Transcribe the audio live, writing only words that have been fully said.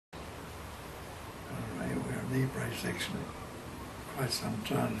the Ypres section quite some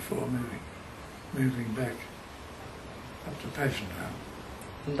time before moving back up to Passchendaele.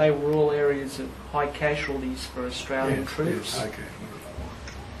 And they were all areas of high casualties for Australian troops? Yes, high casualties.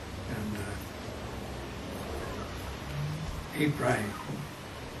 And Ypres,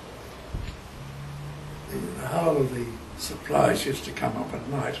 the whole of the supplies used to come up at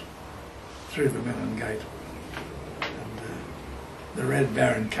night through the Millen Gate. And the Red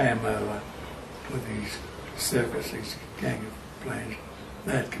Baron came over with these circus, these gang of planes.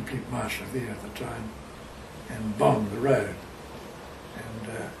 They had complete marshal of the air at the time and bombed the road.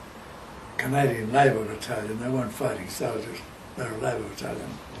 And Canadian Labour Battalion, they weren't fighting soldiers, they were a Labour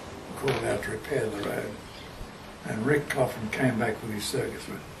Battalion, called out to repair the road. And Rick Coffin came back with his circus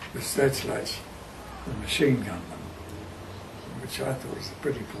with searchlights and machine gun them, which I thought was a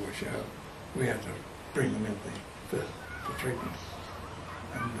pretty poor show. We had to bring them in for treatment.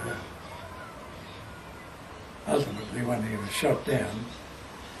 And ultimately, when he was shot down,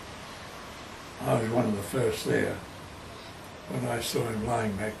 I was one of the first there. When I saw him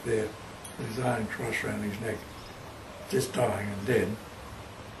lying back there with his iron cross around his neck, just dying and dead,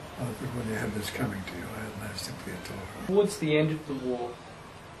 I thought, when you had this coming to you, I had no sympathy at all. Towards the end of the war,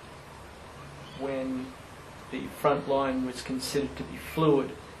 when the front line was considered to be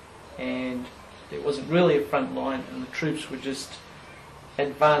fluid and there wasn't really a front line and the troops were just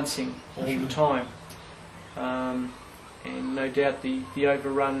advancing all the time, and no doubt the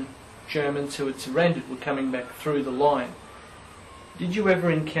overrun Germans who had surrendered were coming back through the line. Did you ever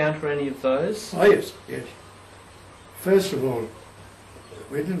encounter any of those? Oh yes, yes. First of all,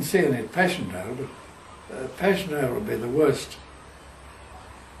 we didn't see any at Passchendaele, but Passchendaele would be the worst,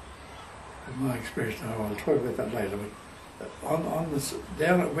 in my experience. Now I'll talk about that later.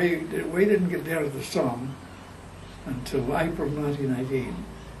 But we didn't get down to the Somme until April 1918,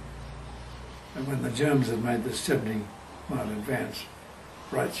 and when the Germans had made this 70-mile advance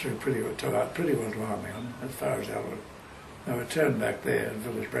right through pretty well to Amiens, as far as Albert. They were turned back there at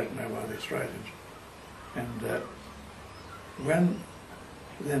Village Bretonneux by the Australians. And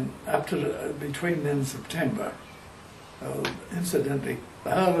between then and September, incidentally,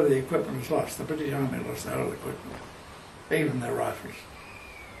 the whole of the equipment was lost. The British Army lost the whole of the equipment, even their rifles.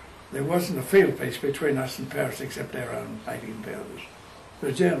 There wasn't a field piece between us and Paris except our own 18-pounders.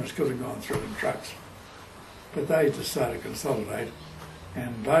 The Germans could have gone through in trucks, but they decided to consolidate.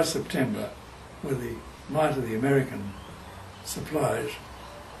 And by September, with the might of the American supplies,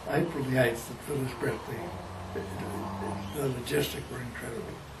 April the 8th at Village Bretonneux, the logistics were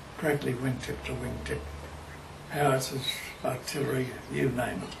incredible. Practically wingtip to wingtip, howitzers, artillery, you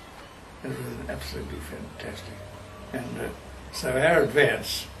name it. It was absolutely fantastic. And so our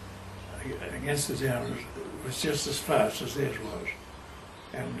advance against the Germans was just as fast as theirs was.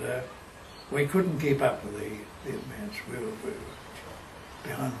 And we couldn't keep up with the advance. We were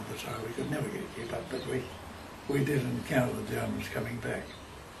behind all the time. We could never keep up, but we did encounter the Germans coming back.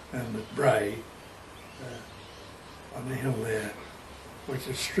 And at Bray, on the hill there, which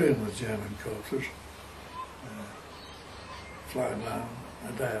is strewn with German corpses, flying down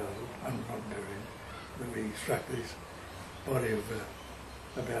a day old, unburied, that we struck this body of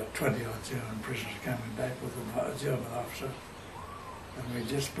about 20-odd German prisoners coming back with a German officer. And we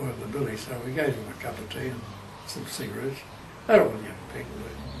just spoiled the billy, so we gave them a cup of tea and some cigarettes. They're all young people.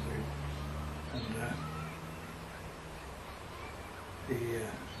 And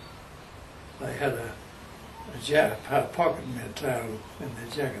they had a pocket in their tail, in their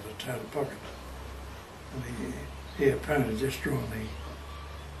jacket, a tail pocket. And he apparently just drawn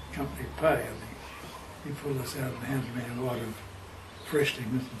the company pay, and he pulled us out and handed me a lot of freshly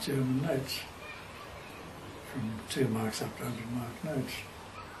written German notes, from 2 marks up to 100-mark notes.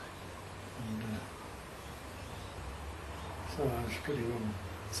 And so I was pretty well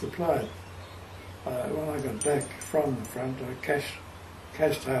supplied. When I got back from the front, I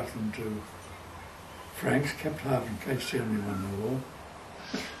cashed half of them to francs, kept half in case Germany won the war.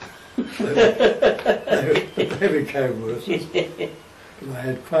 they became worthless. But I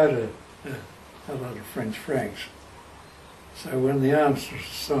had quite a lot of French francs. So when the arms was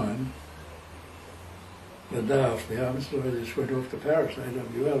signed, the day after the arms, I just went off to Paris,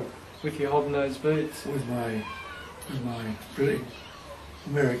 AWL. With your hob-nosed boots? With my pretty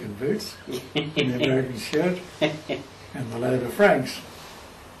American boots, and the American shirt, and the load of francs,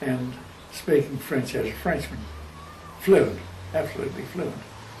 and speaking French as a Frenchman. Fluent, absolutely fluent.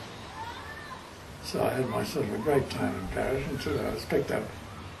 So I had myself a great time in Paris until I was picked up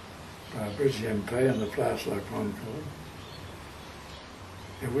by a British MP in the Place La Concorde.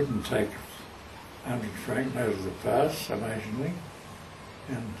 It wouldn't take 100 franc note of the pass, amazingly,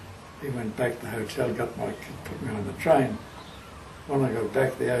 and He went back to the hotel, put me on the train. When I got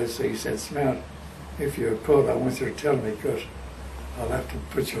back, the OC said, "Smout, if you're caught, I want you to tell me because I'll have to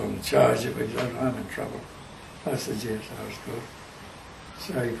put you on charge if I'm in trouble." I said, "Yes, I was caught."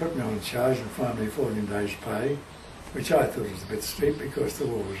 So he put me on charge and fined me 14 days' pay, which I thought was a bit steep because the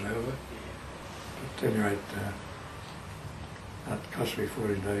war was over. But at any rate, that cost me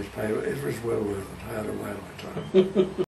 14 days' pay. It was well worth it. I had a whale of a time.